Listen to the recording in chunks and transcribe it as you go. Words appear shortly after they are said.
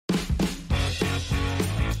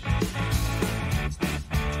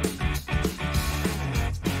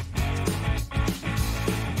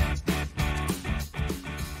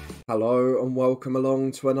Hello and welcome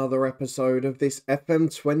along to another episode of this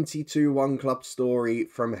FM22 One Club story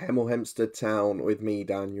from Hemel Hempstead Town with me,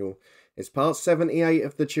 Daniel. It's part 78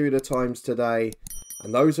 of the Tudor Times today,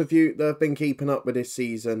 and those of you that have been keeping up with this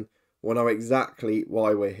season will know exactly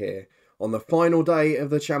why we're here. On the final day of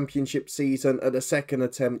the championship season, at the second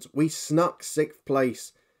attempt, we snuck 6th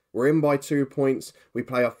place. We're in by 2 points. We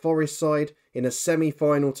play a Forest side in a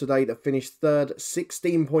semi-final today that finished 3rd,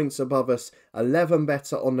 16 points above us, 11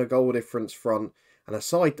 better on the goal difference front, and a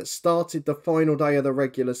side that started the final day of the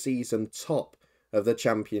regular season top of the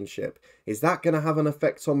championship. Is that going to have an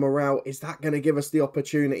effect on morale? Is that going to give us the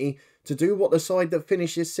opportunity to do what the side that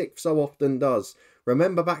finishes 6th so often does?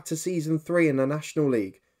 Remember back to season 3 in the National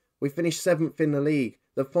League. We finished 7th in the league,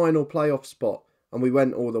 the final playoff spot, and we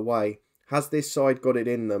went all the way. Has this side got it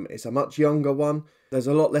in them? It's a much younger one. There's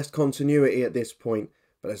a lot less continuity at this point,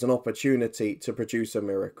 but there's an opportunity to produce a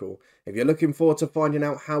miracle. If you're looking forward to finding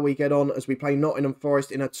out how we get on as we play Nottingham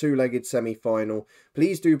Forest in a two-legged semi-final,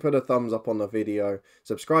 please do put a thumbs up on the video.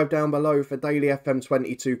 Subscribe down below for daily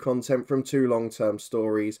FM22 content from 2 long-term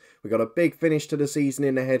stories. We got a big finish to the season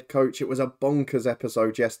in the head coach. It was a bonkers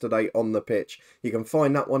episode yesterday on the pitch. You can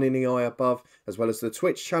find that one in the eye above, as well as the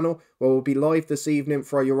Twitch channel, where we'll be live this evening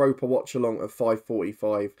for a Europa watch-along at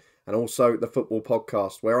 5:45. And also the football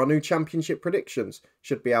podcast, where our new championship predictions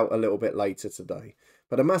should be out a little bit later today.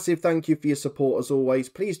 But a massive thank you for your support as always.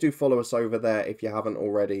 Please do follow us over there if you haven't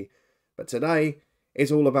already. But today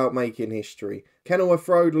is all about making history. Kenilworth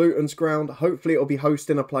Road, Luton's ground. Hopefully it'll be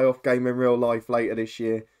hosting a playoff game in real life later this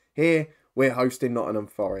year. Here, we're hosting Nottingham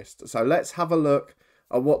Forest. So let's have a look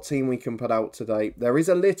at what team we can put out today. There is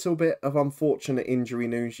a little bit of unfortunate injury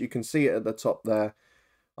news. You can see it at the top there.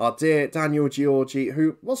 Our dear Daniel Georgie,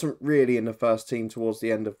 who wasn't really in the first team towards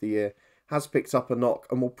the end of the year, has picked up a knock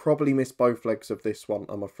and will probably miss both legs of this one,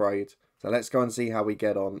 I'm afraid. So let's go and see how we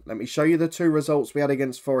get on. Let me show you the 2 results we had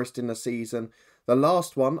against Forest in the season. The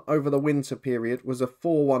last one, over the winter period, was a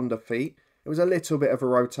 4-1 defeat. It was a little bit of a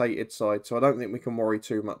rotated side, so I don't think we can worry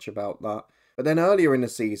too much about that. But then earlier in the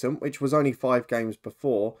season, which was only 5 games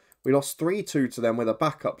before, we lost 3-2 to them with a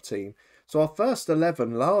backup team. So our first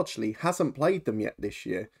 11 largely hasn't played them yet this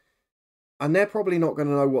year. And they're probably not going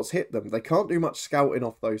to know what's hit them. They can't do much scouting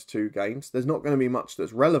off those 2 games. There's not going to be much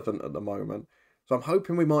that's relevant at the moment. So I'm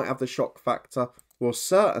hoping we might have the shock factor. We'll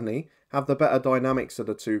certainly have the better dynamics of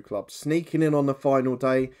the 2 clubs. Sneaking in on the final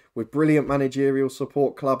day with brilliant managerial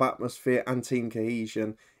support, club atmosphere and team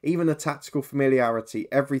cohesion. Even a tactical familiarity.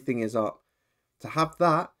 Everything is up. To have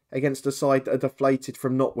that against a side that are deflated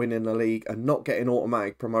from not winning the league and not getting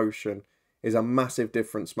automatic promotion is a massive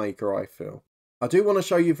difference maker, I feel. I do want to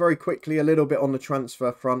show you very quickly a little bit on the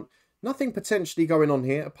transfer front. Nothing potentially going on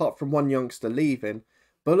here apart from one youngster leaving.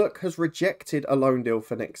 Bullock has rejected a loan deal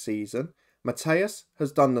for next season. Mateus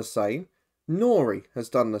has done the same. Nori has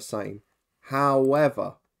done the same.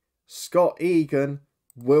 However, Scott Egan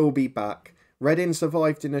will be back. Reading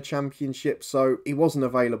survived in the championship, so he wasn't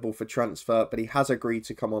available for transfer, but he has agreed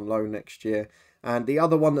to come on loan next year. And the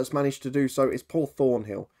other one that's managed to do so is Paul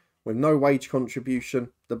Thornhill. With no wage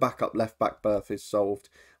contribution, the backup left-back berth is solved.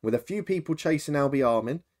 With a few people chasing Albi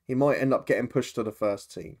Armin, he might end up getting pushed to the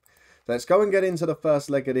first team. So let's go and get into the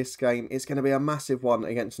first leg of this game. It's going to be a massive one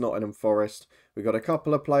against Nottingham Forest. We've got a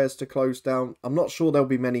couple of players to close down. I'm not sure there'll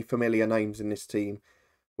be many familiar names in this team.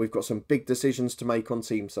 We've got some big decisions to make on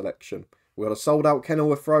team selection. We've got a sold-out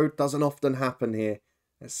Kenilworth Road. Doesn't often happen here.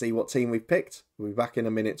 Let's see what team we've picked. We'll be back in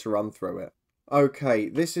a minute to run through it. Okay,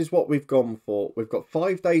 this is what we've gone for. We've got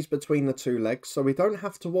 5 days between the 2 legs, so we don't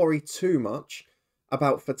have to worry too much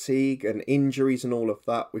about fatigue and injuries and all of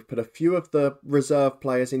that. We've put a few of the reserve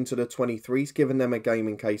players into the 23s, giving them a game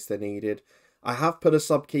in case they're needed. I have put a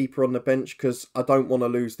sub-keeper on the bench because I don't want to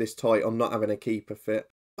lose this tight on not having a keeper fit.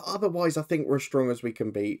 But otherwise, I think we're as strong as we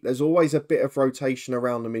can be. There's always a bit of rotation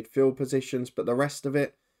around the midfield positions, but the rest of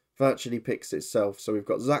it virtually picks itself. So we've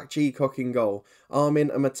got Zach Cheacock in goal,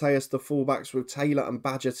 Armin and Mateus the fullbacks with Taylor and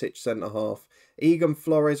Badgertich centre-half, Egan,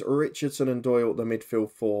 Flores, Richardson and Doyle the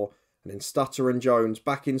midfield 4, and then Stutter and Jones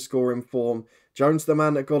back in scoring form. Jones the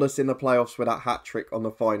man that got us in the playoffs with that hat-trick on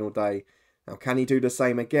the final day. Now can he do the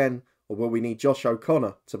same again, or will we need Josh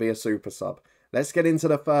O'Connor to be a super sub? Let's get into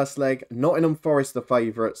the first leg. Nottingham Forest the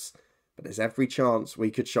favourites, but there's every chance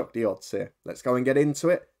we could shock the odds here. Let's go and get into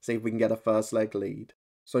it, see if we can get a first leg lead.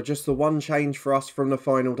 So just the one change for us from the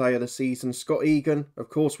final day of the season. Scott Egan, of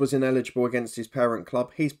course, was ineligible against his parent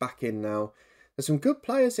club. He's back in now. There's some good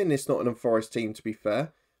players in this Nottingham Forest team, to be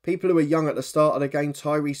fair. People who were young at the start of the game,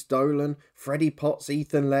 Tyrese Dolan, Freddie Potts,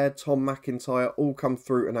 Ethan Laird, Tom McIntyre, all come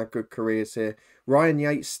through and had good careers here. Ryan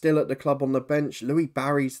Yates still at the club on the bench. Louis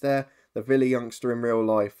Barry's there, the Villa youngster in real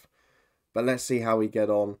life. but let's see how we get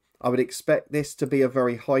on. I would expect this to be a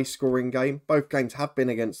very high-scoring game. Both games have been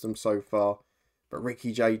against them so far. But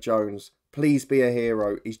Ricky J. Jones, please be a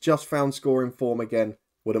hero. He's just found scoring form again.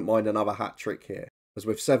 Wouldn't mind another hat-trick here. As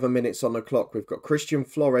with 7 minutes on the clock, we've got Christian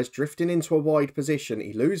Flores drifting into a wide position.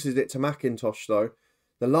 He loses it to McIntosh though.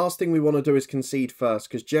 The last thing we want to do is concede first,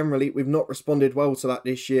 because generally we've not responded well to that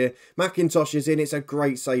this year. McIntosh is in. It's a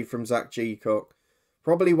great save from Zach Geacock.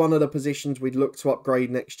 Probably one of the positions we'd look to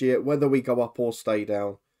upgrade next year, whether we go up or stay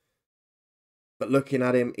down. But looking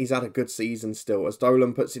at him, he's had a good season still. As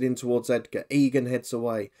Dolan puts it in towards Edgar, Egan heads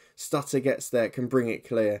away. Stutter gets there, can bring it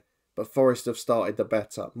clear. But Forest have started the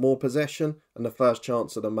better. More possession and the first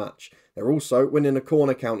chance of the match. They're also winning a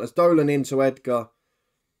corner count as Dolan into Edgar.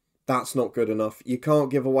 That's not good enough. You can't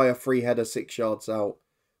give away a free header 6 yards out.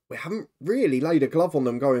 We haven't really laid a glove on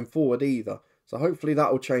them going forward either. So hopefully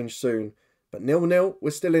that'll change soon. But 0-0,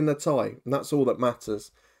 we're still in the tie. And that's all that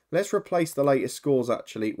matters. Let's replace the latest scores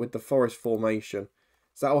actually with the Forest formation.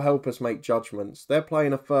 So that'll help us make judgments. They're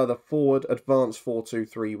playing a further forward advanced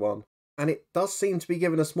 4-2-3-1. And it does seem to be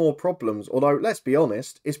giving us more problems. Although, let's be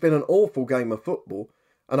honest, it's been an awful game of football.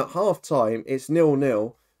 And at half time, it's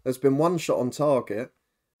 0-0. There's been one shot on target.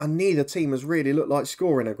 And neither team has really looked like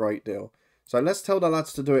scoring a great deal. So let's tell the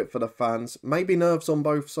lads to do it for the fans. Maybe nerves on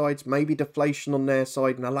both sides. Maybe deflation on their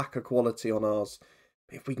side and a lack of quality on ours.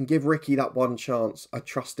 If we can give Ricky that one chance, I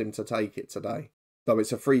trust him to take it today. Though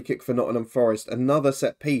it's a free kick for Nottingham Forest, another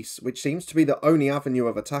set piece, which seems to be the only avenue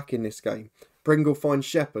of attack in this game. Pringle finds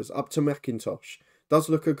Sheppers, up to McIntosh. Does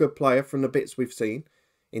look a good player from the bits we've seen.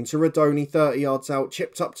 Into Radoni, 30 yards out,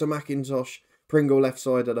 chipped up to McIntosh. Pringle left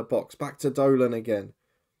side of the box, back to Dolan again.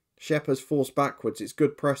 Sheppers forced backwards, it's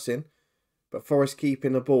good pressing. But Forest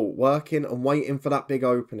keeping the ball, working and waiting for that big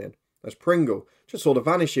opening. As Pringle just saw the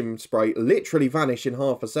vanishing spray literally vanish in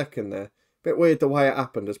half a second there. Bit weird the way it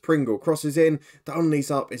happened as Pringle crosses in. Donnelly's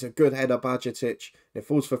up. It's a good header, Bajcetic. It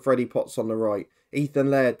falls for Freddie Potts on the right. Ethan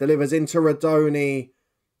Laird delivers into Radoni.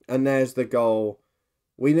 And there's the goal.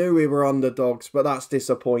 We knew we were underdogs, but that's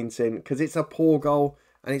disappointing because it's a poor goal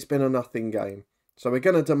and it's been a nothing game. So we're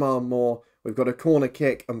going to demand more. We've got a corner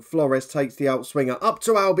kick and Flores takes the outswinger up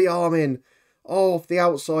to Albi Armin. Off the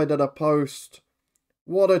outside of the post.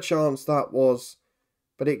 What a chance that was.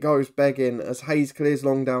 But it goes begging as Hayes clears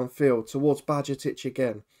long downfield towards Bajcetic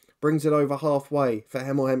again. Brings it over halfway for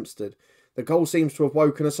Hemel Hempstead. The goal seems to have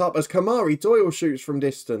woken us up as Kamari Doyle shoots from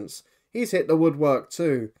distance. He's hit the woodwork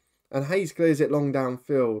too. And Hayes clears it long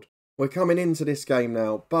downfield. We're coming into this game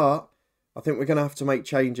now, but I think we're going to have to make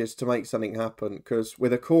changes to make something happen. Because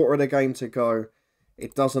with a quarter of the game to go,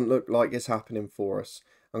 it doesn't look like it's happening for us.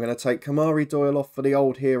 I'm going to take Kamari Doyle off for the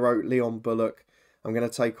old hero Leon Bullock. I'm going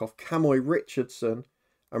to take off Camoy Richardson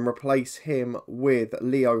and replace him with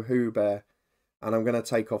Leo Hubert. And I'm going to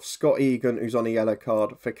take off Scott Egan, who's on a yellow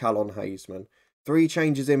card, for Callon Hazeman. 3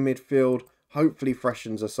 changes in midfield, hopefully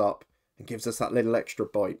freshens us up and gives us that little extra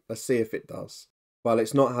bite. Let's see if it does. Well,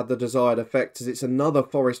 it's not had the desired effect as it's another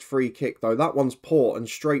Forest free kick though. That one's poor and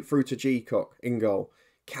straight through to Geacock in goal.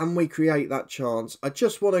 Can we create that chance? I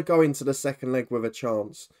just want to go into the second leg with a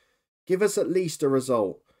chance. Give us at least a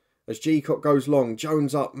result. As Geacock goes long,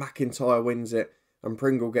 Jones up, McIntyre wins it, and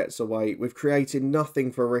Pringle gets away. We've created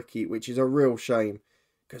nothing for Ricky, which is a real shame,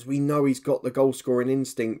 because we know he's got the goal-scoring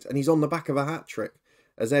instinct, and he's on the back of a hat-trick.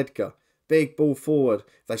 As Edgar, big ball forward.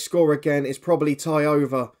 If they score again, it's probably tie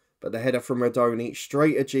over, but the header from Radoni,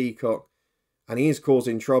 straight at Geacock, and he is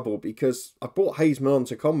causing trouble, because I brought Hazeman on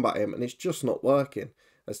to combat him, and it's just not working.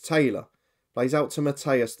 As Taylor plays out to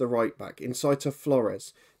Mateus, the right back, inside to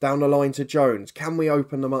Flores, down the line to Jones. Can we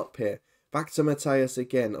open them up here? Back to Mateus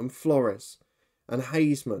again, and Flores. And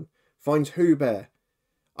Hazeman finds Hubert.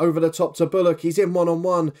 Over the top to Bullock, he's in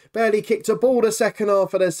one-on-one. Barely kicked a ball the second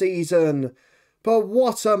half of the season. But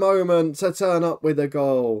what a moment to turn up with a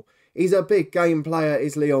goal. He's a big game player,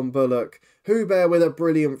 is Leon Bullock. Hubert with a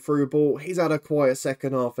brilliant through ball. He's had a quiet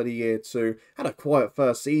second half of the year too. Had a quiet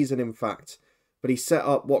first season, in fact. But he set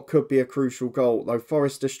up what could be a crucial goal, though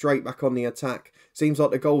Forest are straight back on the attack. Seems like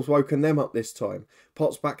the goal's woken them up this time.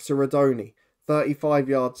 Potts back to Radoni, 35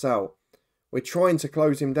 yards out. We're trying to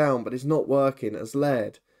close him down, but it's not working as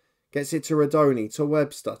Laird gets it to Radoni, to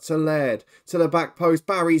Webster, to Laird, to the back post.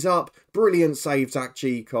 Barry's up. Brilliant save, Zach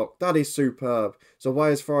Geacock. That is superb. It's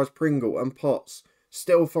away as far as Pringle and Potts.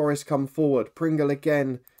 Still Forest come forward. Pringle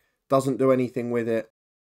again doesn't do anything with it.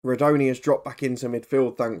 Radoni has dropped back into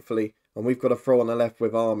midfield, thankfully. And we've got a throw on the left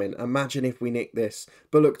with Armin. Imagine if we nick this.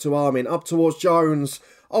 Bullock to Armin. Up towards Jones.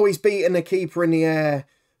 Oh, he's beaten the keeper in the air.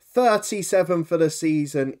 37 for the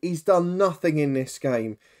season. He's done nothing in this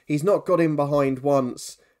game. He's not got in behind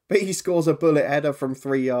once. But he scores a bullet header from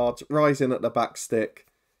 3 yards, rising at the back stick.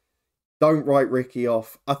 Don't write Ricky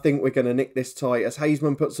off. I think we're going to nick this tie as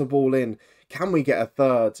Hazeman puts the ball in. Can we get a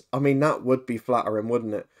third? I mean, that would be flattering,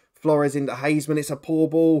 wouldn't it? Flores into Hazeman. It's a poor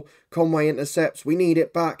ball. Conway intercepts. We need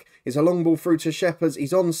it back. It's a long ball through to Shepherds.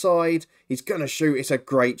 He's onside. He's going to shoot. It's a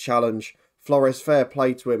great challenge. Flores, fair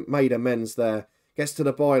play to him. Made amends there. Gets to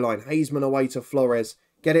the byline. Hazeman away to Flores.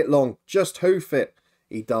 Get it long. Just hoof it.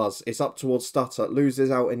 He does. It's up towards Stutter.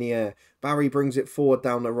 Loses out in the air. Barry brings it forward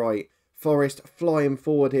down the right. Forest flying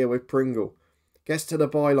forward here with Pringle. Gets to the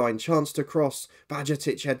byline. Chance to cross.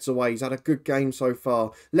 Badgertich heads away. He's had a good game so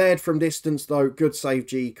far. Laird from distance though. Good save,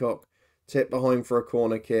 G-Cock. Tip behind for a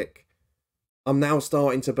corner kick. I'm now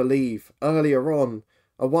starting to believe. Earlier on,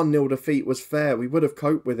 a 1-0 defeat was fair. We would have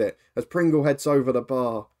coped with it as Pringle heads over the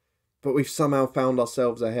bar. But we've somehow found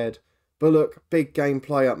ourselves ahead. Bullock, big game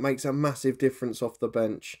player, makes a massive difference off the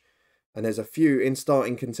bench. And there's a few in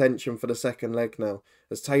starting contention for the second leg now.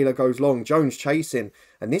 As Taylor goes long, Jones chasing.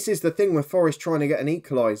 And this is the thing with Forest trying to get an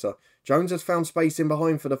equaliser. Jones has found space in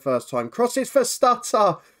behind for the first time. Crosses for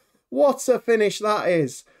Stutter. What a finish that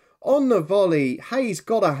is. On the volley, Hayes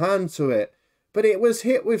got a hand to it. But it was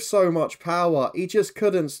hit with so much power. He just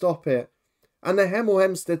couldn't stop it. And the Hemel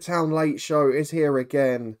Hempstead Town Late Show is here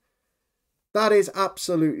again. That is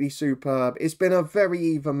absolutely superb. It's been a very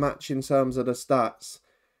even match in terms of the stats.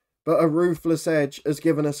 But a ruthless edge has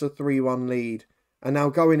given us a 3-1 lead. And now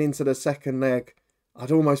going into the second leg,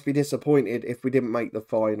 I'd almost be disappointed if we didn't make the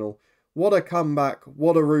final. What a comeback,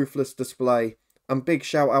 what a ruthless display. And big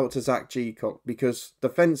shout out to Zach G-Cock because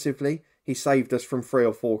defensively, he saved us from 3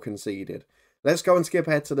 or 4 conceded. Let's go and skip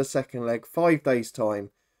ahead to the second leg, 5 days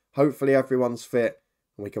time. Hopefully everyone's fit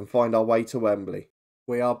and we can find our way to Wembley.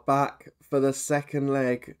 We are back for the second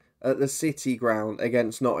leg at the City Ground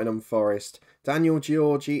against Nottingham Forest. Daniel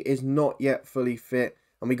Georgie is not yet fully fit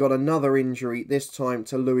and we got another injury, this time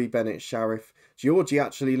to Louis Bennett-Sharif. Georgie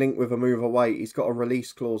actually linked with a move away. He's got a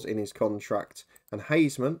release clause in his contract. And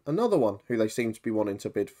Hazeman, another one who they seem to be wanting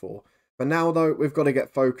to bid for. For now though, we've got to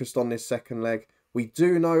get focused on this second leg. We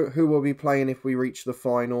do know who will be playing if we reach the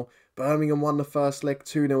final. Birmingham won the first leg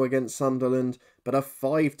 2-0 against Sunderland, but a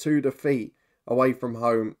 5-2 defeat away from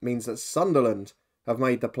home means that Sunderland have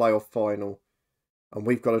made the playoff final. And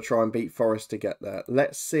we've got to try and beat Forest to get there.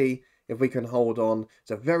 Let's see if we can hold on.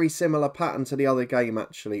 It's a very similar pattern to the other game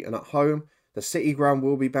actually. And at home, the City Ground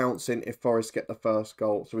will be bouncing if Forest get the first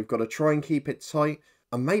goal. So we've got to try and keep it tight.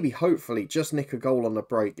 And maybe, hopefully, just nick a goal on the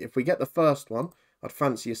break. If we get the first one, I'd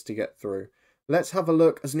fancy us to get through. Let's have a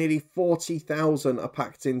look as nearly 40,000 are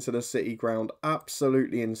packed into the City Ground.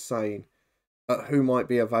 Absolutely insane at who might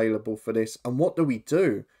be available for this. And what do we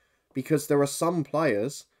do? Because there are some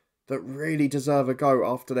players that really deserve a go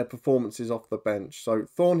after their performances off the bench. So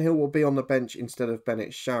Thornhill will be on the bench instead of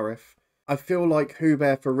Bennett-Sharif. I feel like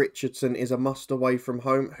Hubert for Richardson is a must away from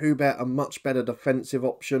home. Hubert, a much better defensive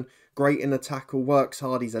option. Great in the tackle, works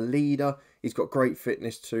hard. He's a leader. He's got great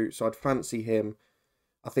fitness too. So I'd fancy him.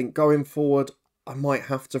 I think going forward, I might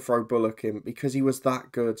have to throw Bullock in because he was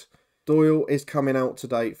that good. Doyle is coming out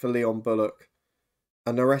today for Leon Bullock.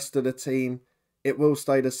 And the rest of the team, it will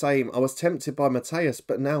stay the same. I was tempted by Mateus,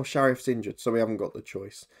 but now Sharif's injured, so we haven't got the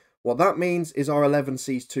choice. What that means is our 11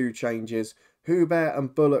 sees 2 changes. Hubert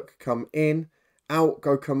and Bullock come in. Out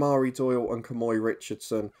go Kamari Doyle and Kamoy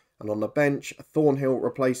Richardson. And on the bench, Thornhill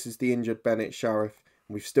replaces the injured Bennett-Sharif.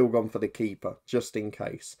 We've still gone for the keeper, just in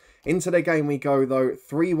case. Into the game we go, though.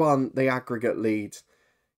 3-1, the aggregate lead.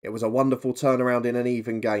 It was a wonderful turnaround in an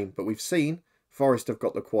even game, but we've seen Forest have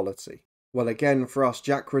got the quality. Well, again, for us,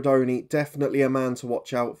 Jack Rodoni, definitely a man to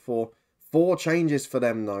watch out for. 4 changes for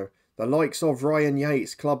them, though. The likes of Ryan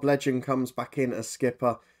Yates, club legend, comes back in as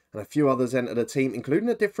skipper, and a few others enter the team, including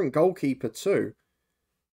a different goalkeeper too.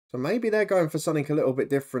 So maybe they're going for something a little bit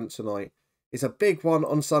different tonight. It's a big one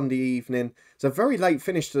on Sunday evening. It's a very late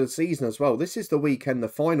finish to the season as well. This is the weekend the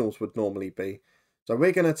finals would normally be. So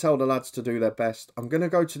we're going to tell the lads to do their best. I'm going to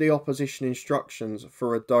go to the opposition instructions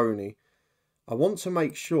for Rodoni. I want to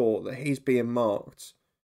make sure that he's being marked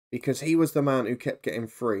because he was the man who kept getting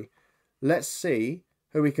free. Let's see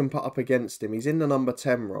who we can put up against him. He's in the number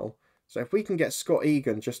 10 role. So if we can get Scott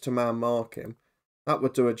Egan just to man mark him, that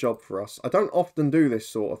would do a job for us. I don't often do this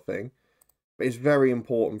sort of thing, but it's very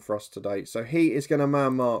important for us today. So he is going to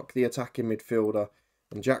man mark the attacking midfielder,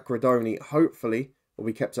 and Jack Rodoni hopefully will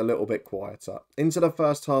be kept a little bit quieter. Into the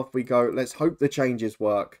first half we go. Let's hope the changes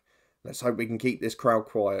work. Let's hope we can keep this crowd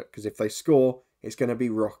quiet, because if they score, it's going to be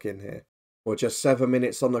rocking here. Well, just 7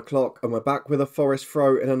 minutes on the clock and we're back with a Forest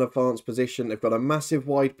throw in an advanced position. They've got a massive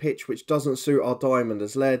wide pitch which doesn't suit our diamond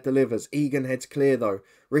as Laird delivers. Egan heads clear though.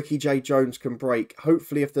 Ricky J. Jones can break.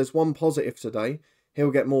 Hopefully if there's one positive today, he'll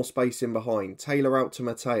get more space in behind. Taylor out to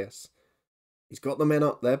Mateus. He's got the men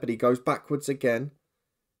up there but he goes backwards again.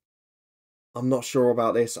 I'm not sure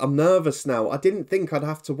about this. I'm nervous now. I didn't think I'd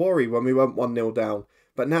have to worry when we went 1-0 down.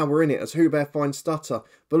 But now we're in it as Hubert finds Stutter.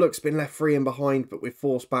 Bullock's been left free in behind but we're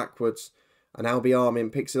forced backwards. And Albi Armin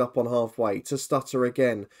picks it up on halfway. To Stutter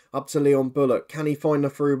again. Up to Leon Bullock. Can he find the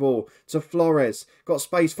through ball? To Flores. Got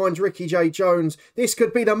space. Finds Ricky J. Jones. This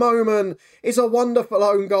could be the moment. It's a wonderful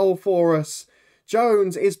own goal for us.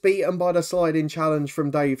 Jones is beaten by the sliding challenge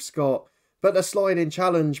from Dave Scott. But the sliding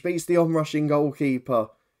challenge beats the onrushing goalkeeper.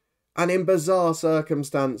 And in bizarre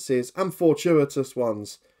circumstances and fortuitous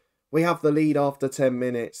ones, we have the lead after 10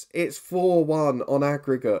 minutes. It's 4-1 on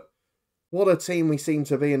aggregate. What a team we seem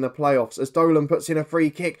to be in the playoffs as Dolan puts in a free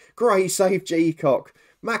kick. Great save, Geacock.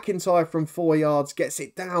 McIntyre from 4 yards gets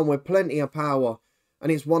it down with plenty of power. And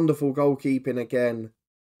it's wonderful goalkeeping again.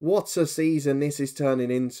 What a season this is turning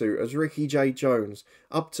into as Ricky J. Jones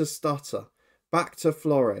up to Stutter. Back to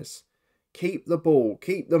Flores. Keep the ball.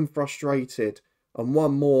 Keep them frustrated. And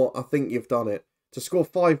one more, I think you've done it. To score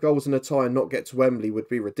 5 goals in a tie and not get to Wembley would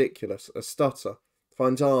be ridiculous. As Stutter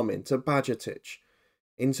finds Armin to Bajcetic.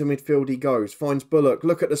 Into midfield he goes, finds Bullock,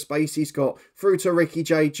 look at the space he's got, through to Ricky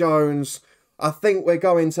J. Jones. I think we're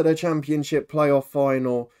going to the Championship playoff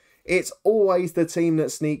final. It's always the team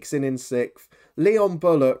that sneaks in 6th. Leon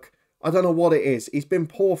Bullock, I don't know what it is, he's been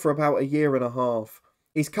poor for about a year and a half.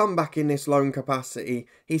 He's come back in this loan capacity,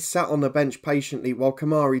 he's sat on the bench patiently while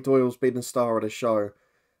Kamari Doyle's been the star of the show.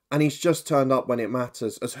 And he's just turned up when it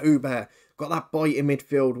matters, as Hubert got that bite in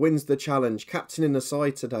midfield, wins the challenge, captain in the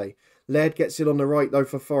side today. Laird gets it on the right though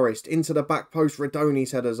for Forest. Into the back post,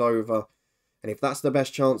 Radoni's header's over. And if that's the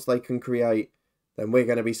best chance they can create, then we're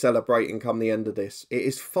going to be celebrating come the end of this. It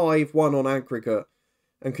is 5-1 on aggregate.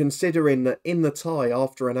 And considering that in the tie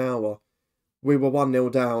after an hour, we were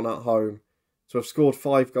 1-0 down at home. To have scored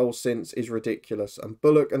 5 goals since is ridiculous. And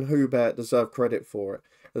Bullock and Hubert deserve credit for it.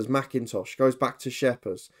 As McIntosh goes back to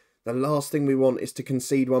Shephers. The last thing we want is to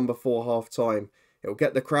concede one before half-time. It'll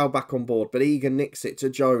get the crowd back on board, but Egan nicks it to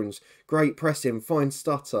Jones. Great pressing, finds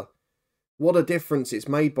Stutter. What a difference it's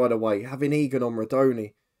made, by the way, having Egan on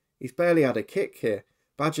Radoni. He's barely had a kick here.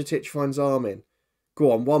 Bajcetic finds Armin.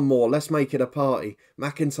 Go on, one more, let's make it a party.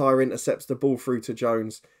 McIntyre intercepts the ball through to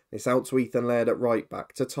Jones. It's out to Ethan Laird at right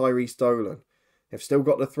back, to Tyrese Dolan. They've still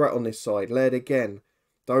got the threat on this side. Laird again.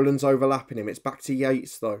 Dolan's overlapping him. It's back to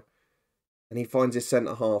Yates, though. And he finds his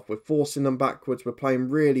centre-half. We're forcing them backwards. We're playing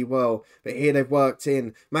really well. But here they've worked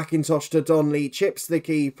in. McIntosh to Donnelly. Chips the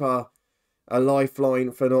keeper. A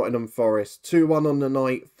lifeline for Nottingham Forest. 2-1 on the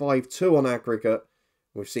night. 5-2 on aggregate.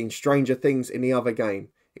 We've seen stranger things in the other game.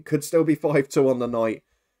 It could still be 5-2 on the night.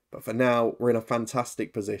 But for now, we're in a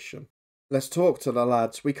fantastic position. Let's talk to the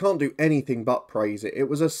lads. We can't do anything but praise it. It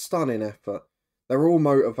was a stunning effort. They're all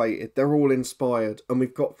motivated. They're all inspired. And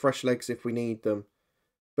we've got fresh legs if we need them.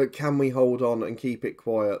 But can we hold on and keep it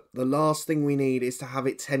quiet? The last thing we need is to have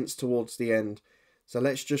it tense towards the end. So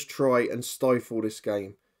let's just try and stifle this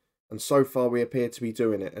game. And so far we appear to be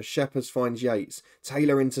doing it. As Shepherd finds Yates.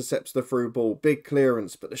 Taylor intercepts the through ball. Big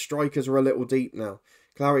clearance, but the strikers are a little deep now.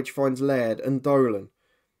 Claridge finds Laird and Dolan.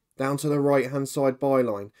 Down to the right-hand side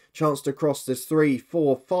byline. Chance to cross. There's 3,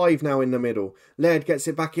 4, 5 now in the middle. Laird gets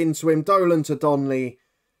it back into him. Dolan to Donnelly.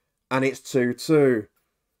 And it's 2-2.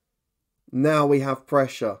 Now we have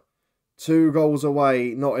pressure. 2 goals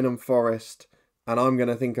away, Nottingham Forest. And I'm going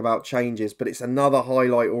to think about changes. But it's another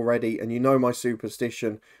highlight already. And you know my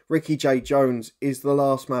superstition. Ricky J. Jones is the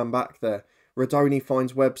last man back there. Radoni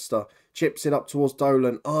finds Webster. Chips it up towards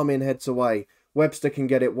Dolan. Armin heads away. Webster can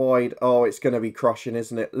get it wide. Oh, it's going to be crushing,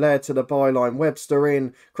 isn't it? Laird to the byline. Webster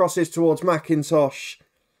in. Crosses towards McIntosh.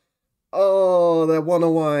 Oh, they're 1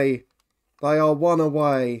 away. They are 1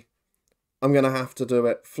 away. I'm going to have to do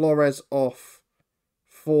it. Flores off.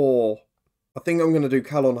 4. I think I'm going to do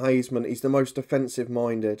Callum Hazeman. He's the most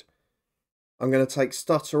defensive-minded. I'm going to take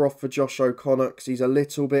Stutter off for Josh O'Connor because he's a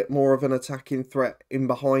little bit more of an attacking threat in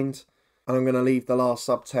behind. And I'm going to leave the last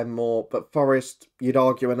sub 10 more. But Forest, you'd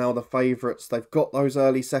argue, are now the favourites. They've got those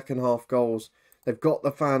early second-half goals. They've got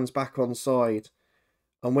the fans back on side.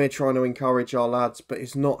 And we're trying to encourage our lads, but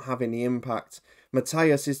it's not having the impact.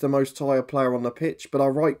 Mateus is the most tired player on the pitch, but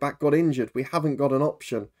our right back got injured. We haven't got an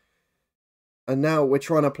option. And now we're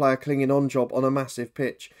trying to play a clinging on job on a massive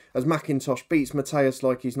pitch. As McIntosh beats Mateus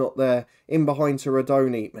like he's not there. In behind to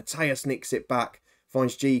Radoni. Mateus nicks it back.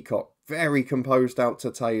 Finds Geacock. Very composed out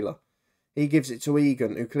to Taylor. He gives it to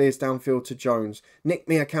Egan, who clears downfield to Jones. Nick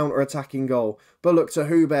me a counter-attacking goal. Bullock to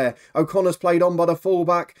Hubert. O'Connor's played on by the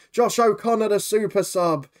fullback. Josh O'Connor, the super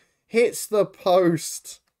sub. Hits the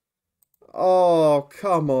post. Oh,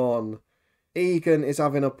 come on. Egan is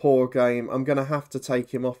having a poor game. I'm going to have to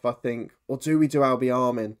take him off, I think. Or do we do Albie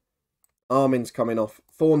Armin? Armin's coming off.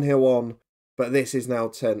 Thornhill on. But this is now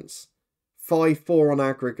tense. 5-4 on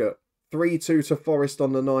aggregate. 3-2 to Forest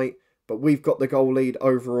on the night. But we've got the goal lead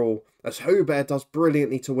overall, as Hubert does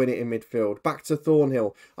brilliantly to win it in midfield. Back to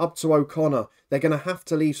Thornhill, up to O'Connor. They're going to have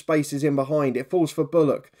to leave spaces in behind. It falls for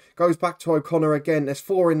Bullock. Goes back to O'Connor again. There's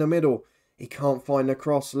 4 in the middle. He can't find the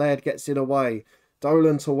cross. Laird gets it away.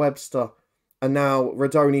 Dolan to Webster. And now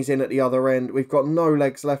Radoni's in at the other end. We've got no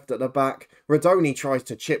legs left at the back. Radoni tries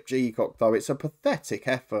to chip Geacock though. It's a pathetic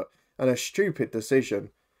effort and a stupid decision.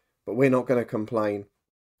 But we're not going to complain.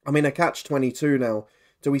 I'm in a catch-22 now.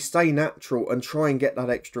 Do we stay natural and try and get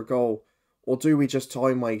that extra goal? Or do we just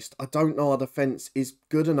time waste? I don't know our defence is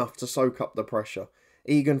good enough to soak up the pressure.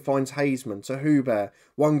 Egan finds Hazeman to Hubert.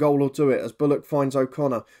 1 goal will do it as Bullock finds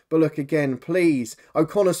O'Connor. Bullock again, please.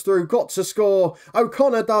 O'Connor's through, got to score.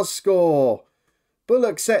 O'Connor does score.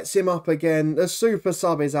 Bullock sets him up again. The super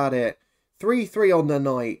sub is at it. 3-3 on the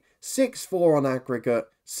night. 6-4 on aggregate.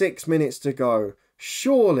 6 minutes to go.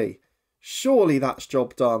 Surely that's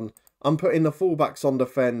job done. I'm putting the fullbacks on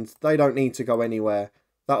defend. They don't need to go anywhere.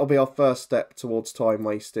 That'll be our first step towards time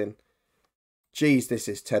wasting. Geez, this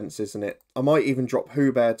is tense, isn't it? I might even drop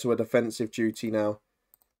Hubert to a defensive duty now.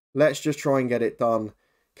 Let's just try and get it done.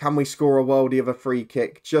 Can we score a worldie of a free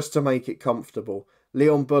kick just to make it comfortable?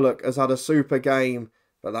 Leon Bullock has had a super game,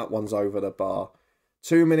 but that one's over the bar.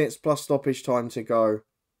 2 minutes plus stoppage time to go.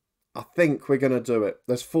 I think we're going to do it.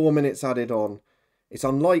 There's 4 minutes added on. It's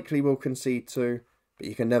unlikely we'll concede 2. But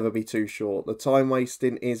you can never be too short. The time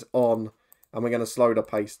wasting is on. And we're going to slow the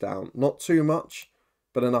pace down. Not too much,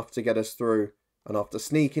 but enough to get us through. And after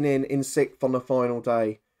sneaking in 6th on the final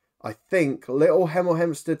day, I think little Hemel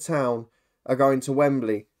Hempstead Town are going to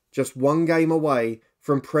Wembley. Just 1 game away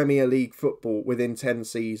from Premier League football within 10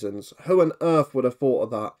 seasons. Who on earth would have thought of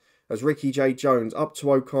that? As Ricky J. Jones up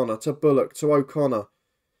to O'Connor, to Bullock, to O'Connor.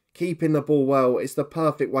 Keeping the ball well. It's the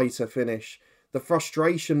perfect way to finish. The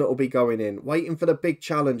frustration that will be going in. Waiting for the big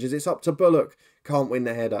challenges. It's up to Bullock. Can't win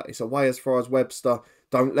the header. It's away as far as Webster.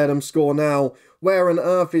 Don't let them score now. Where on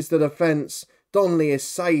earth is the defence? Donnelly is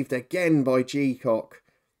saved again by Geacock.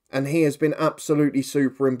 And he has been absolutely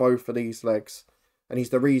super in both of these legs. And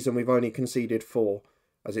he's the reason we've only conceded 4.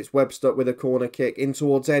 As it's Webster with a corner kick in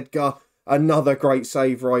towards Edgar. Another great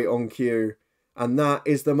save right on cue. And that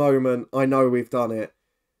is the moment I know we've done it.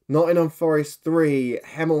 Nottingham Forest 3,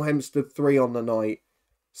 Hemel Hempstead 3 on the night.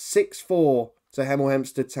 6-4 to Hemel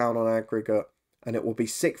Hempstead Town on aggregate. And it will be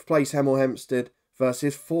 6th place Hemel Hempstead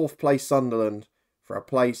versus 4th place Sunderland for a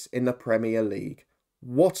place in the Premier League.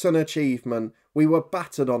 What an achievement. We were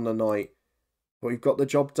battered on the night. But we've got the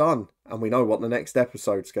job done. And we know what the next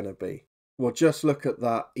episode's going to be. Well, just look at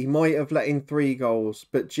that. He might have let in 3 goals.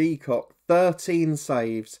 But Geacock, 13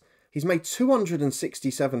 saves. He's made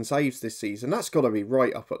 267 saves this season. That's got to be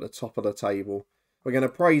right up at the top of the table. We're going to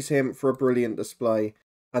praise him for a brilliant display.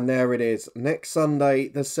 And there it is. Next Sunday,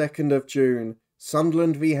 the 2nd of June,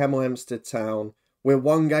 Sunderland v Hemel Hempstead Town. We're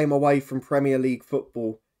 1 game away from Premier League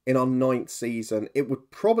football in our 9th season. It would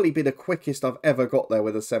probably be the quickest I've ever got there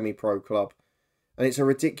with a semi-pro club. And it's a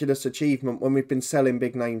ridiculous achievement when we've been selling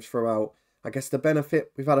big names throughout. I guess the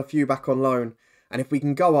benefit, we've had a few back on loan. And if we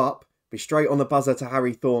can go up, be straight on the buzzer to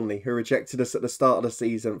Harry Thornley, who rejected us at the start of the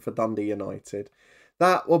season for Dundee United.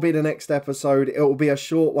 That will be the next episode. It will be a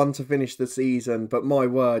short one to finish the season, but my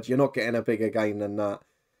word, you're not getting a bigger game than that.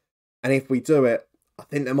 And if we do it, I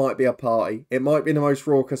think there might be a party. It might be the most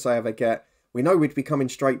raucous I ever get. We know we'd be coming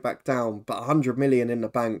straight back down, but 100 million in the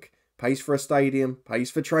bank pays for a stadium,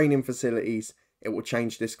 pays for training facilities. It will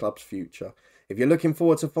change this club's future. If you're looking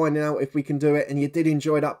forward to finding out if we can do it and you did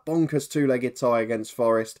enjoy that bonkers 2-legged tie against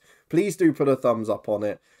Forest, please do put a thumbs up on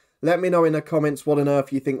it. Let me know in the comments what on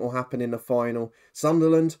earth you think will happen in the final.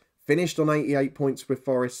 Sunderland finished on 88 points with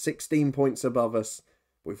Forest, 16 points above us.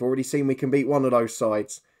 We've already seen we can beat one of those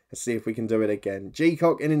sides. Let's see if we can do it again.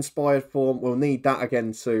 Geacock in inspired form. We'll need that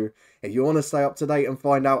again too. If you want to stay up to date and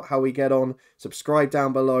find out how we get on, subscribe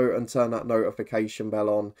down below and turn that notification bell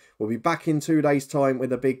on. We'll be back in 2 days' time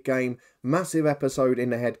with a big game. Massive episode in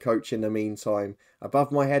the head coach in the meantime.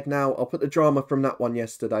 Above my head now, I'll put the drama from that one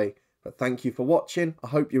yesterday. But thank you for watching. I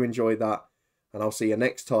hope you enjoyed that. And I'll see you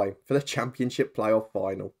next time for the Championship playoff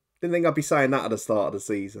final. Didn't think I'd be saying that at the start of the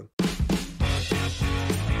season.